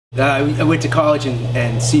I went to college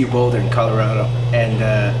in CU Boulder in Colorado,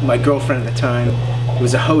 and my girlfriend at the time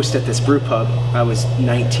was a host at this brew pub. I was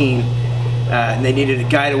 19, and they needed a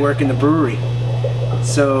guy to work in the brewery.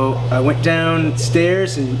 So I went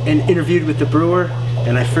downstairs and interviewed with the brewer,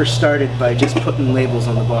 and I first started by just putting labels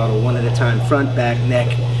on the bottle one at a time, front, back,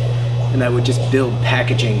 neck, and I would just build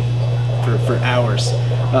packaging for hours.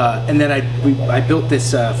 And then I built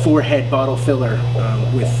this 4-head bottle filler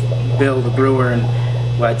with Bill, the brewer, and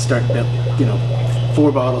I'd start,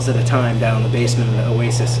 4 bottles at a time down in the basement of the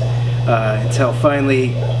Oasis until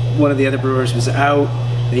finally one of the other brewers was out.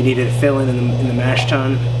 They needed a fill in the mash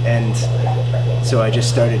tun, and so I just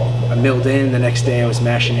started. I milled in. The next day I was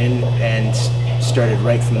mashing in and started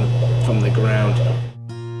right from the ground.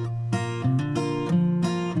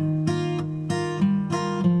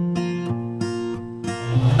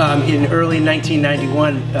 In early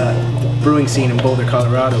 1991, the brewing scene in Boulder,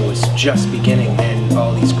 Colorado was just beginning, and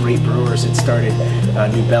all these great brewers had started.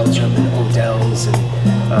 New Belgium and Odell's,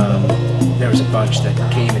 and there was a bunch that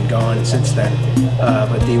came and gone since then.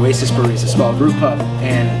 But the Oasis Brewery is a small brew pub,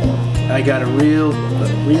 and I got a real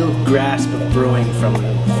grasp of brewing from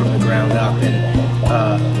the ground up,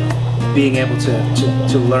 and being able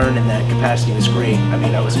to learn in that capacity was great. I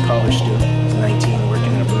mean, I was a college student. I was 19,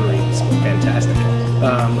 working in a brewery. It was fantastic.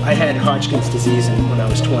 I had Hodgkin's disease when I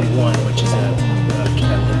was 21, which is a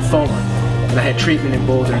lymphoma, and I had treatment in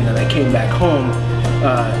Boulder, and then I came back home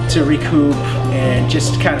to recoup and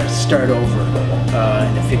just kind of start over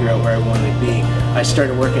and to figure out where I wanted to be. I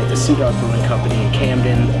started working at the Sebago Brewing Company in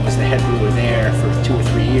Camden. I was the head brewer there for 2 or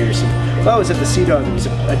 3 years. And while I was at the Sebago, it was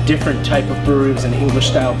a different type of brewery. It was an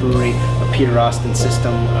English-style brewery, a Peter Austin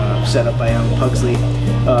system set up by Alan Pugsley,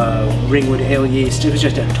 Ringwood ale yeast. It was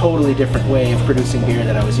just a totally different way of producing beer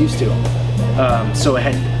that I was used to. So I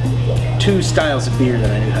had 2 styles of beer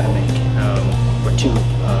that I knew how to make, or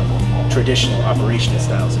 2 traditional operational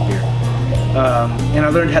styles of beer. And I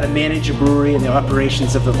learned how to manage a brewery and the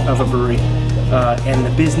operations of a brewery, and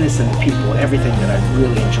the business and the people, everything that I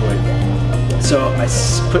really enjoyed. So I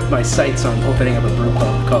put my sights on opening up a brew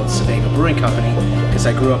pub called Sebago Brewing Company, because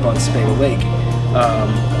I grew up on Sebago Lake.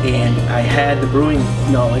 And I had the brewing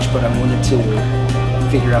knowledge, but I wanted to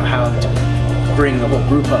figure out how to bring the whole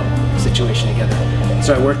brew pub situation together.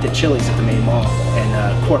 So I worked at Chili's at the main mall,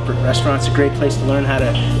 and corporate restaurants, a great place to learn how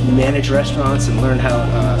to manage restaurants and learn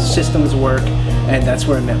how systems work. And that's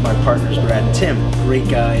where I met my partners, Brad and Tim. Great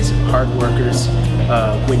guys, hard workers.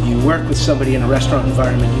 When you work with somebody in a restaurant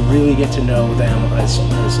environment, you really get to know them as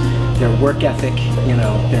their work ethic,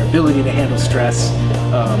 their ability to handle stress,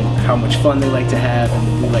 how much fun they like to have,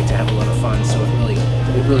 and we like to have a lot of fun. So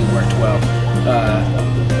it really worked well.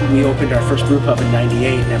 We opened our first brew pub in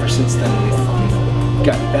 '98, and ever since then we've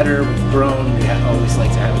gotten better, we've grown, we always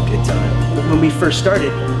like to have a good time. When we first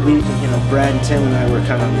started, Brad and Tim and I were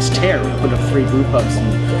kind of on this tear. We opened up 3 brew pubs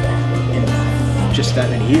in just that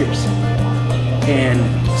many years. And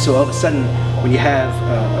so all of a sudden, when you have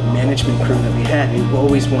a management crew that we had, we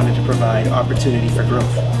always wanted to provide opportunity for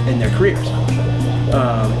growth in their careers.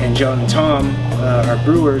 And John and Tom, our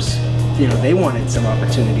brewers, they wanted some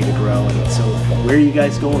opportunity to grow. And so, where are you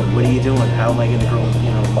guys going? What are you doing? How am I going to grow,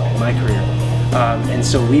 in my career? And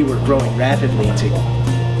so we were growing rapidly to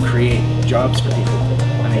create jobs for people.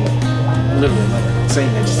 I mean, literally, I'm not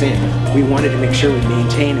saying that, just saying we wanted to make sure we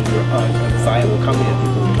maintained and we were a viable company that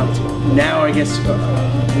people would come to. Now, I guess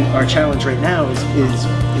our challenge right now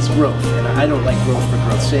is growth, and I don't like growth for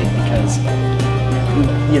growth's sake, because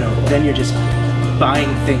then you're just buying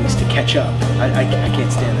things to catch up. I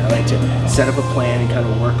can't stand that. I like to set up a plan and kind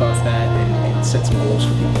of work off that and set some goals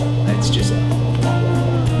for people. It's just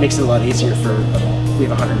makes it a lot easier for, we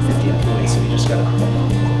have 150 employees, so you just gotta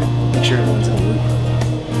make sure everyone's in the loop.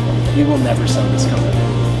 We will never sell this company.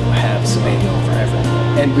 We'll have Sebago forever.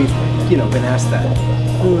 And we've, been asked that.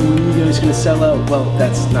 Oh, are you guys gonna sell out? Well,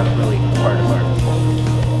 that's not really part of our,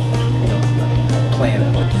 plan.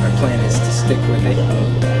 Our plan is to stick with it,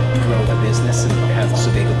 grow the business, and have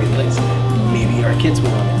Sebago be the legacy. Maybe our kids will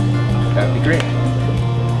own it. That'd be great.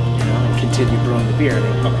 And continue brewing the beer.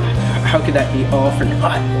 How could that be all for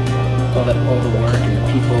naught? All the work and the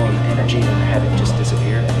people and the energy, and have it just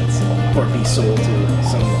disappear, or be sold to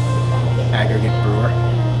some aggregate brewer.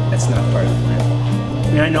 That's not part of the plan.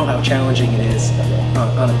 I mean, I know how challenging it is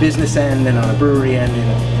on a business end and on a brewery end,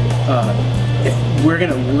 and if we're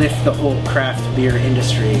going to lift the whole craft beer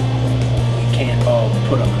industry, we can't all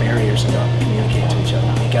put up barriers and not communicate to each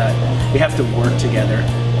other. We have to work together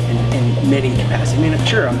in many capacities. I mean,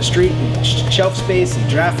 sure, on the street, shelf space and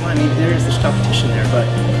draft line, there's competition there, but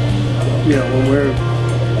when we're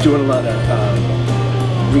doing a lot of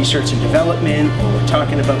research and development, or we're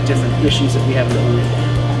talking about different issues that we have in the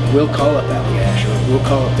brewery, we'll call up Allagash, or we'll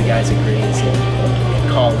call up the guys at Grades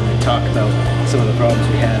and call them and talk about some of the problems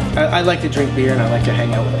we have. I like to drink beer, and I like to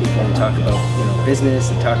hang out with people and talk about, you know, business,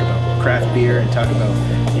 and talk about craft beer, and talk about,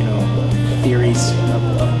 you know, theories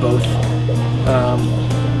of both.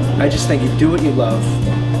 I just think you do what you love,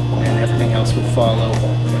 and everything else will follow.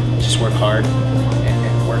 Just work hard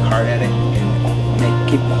and work hard at it, and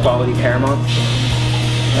keep quality paramount,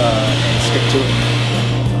 and stick to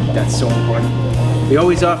it. That's so important. We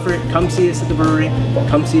always offer it. Come see us at the brewery.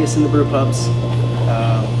 Come see us in the brew pubs.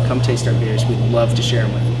 Come taste our beers. We'd love to share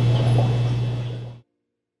them with you.